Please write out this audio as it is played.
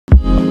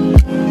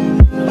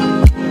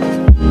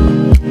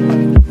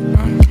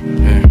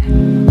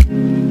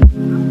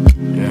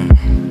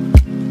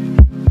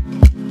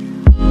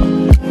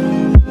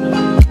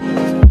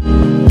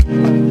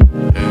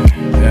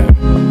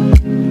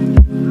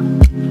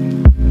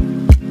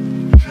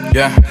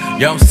Yeah,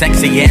 yo,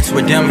 sexy ass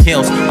with them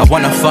heels. I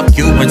wanna fuck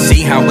you and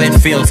see how it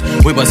feels.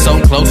 We were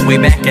so close way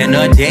back in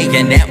the day,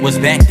 and that was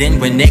back then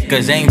when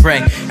niggas ain't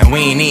pray. And we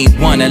ain't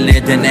even wanna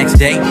live the next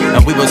day.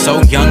 And we were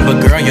so young,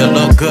 but girl, you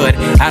look good.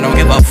 I don't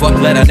give a fuck,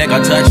 let a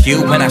nigga touch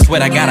you. When I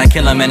sweat, I gotta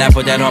kill him, and I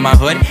put that on my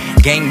hood.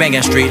 Gang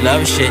banging, street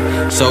love shit,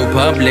 so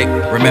public.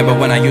 Remember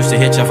when I used to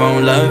hit your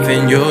phone, love,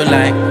 and you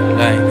like,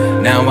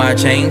 now I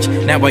change.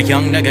 Now a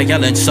young nigga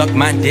yelling, suck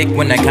my dick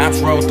when the cops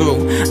roll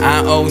through.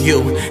 I owe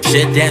you,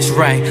 shit, that's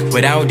right.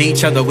 Without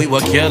each other, we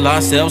would kill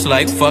ourselves.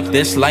 Like, fuck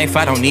this life,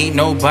 I don't need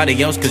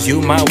nobody else, cause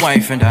you my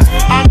wife and I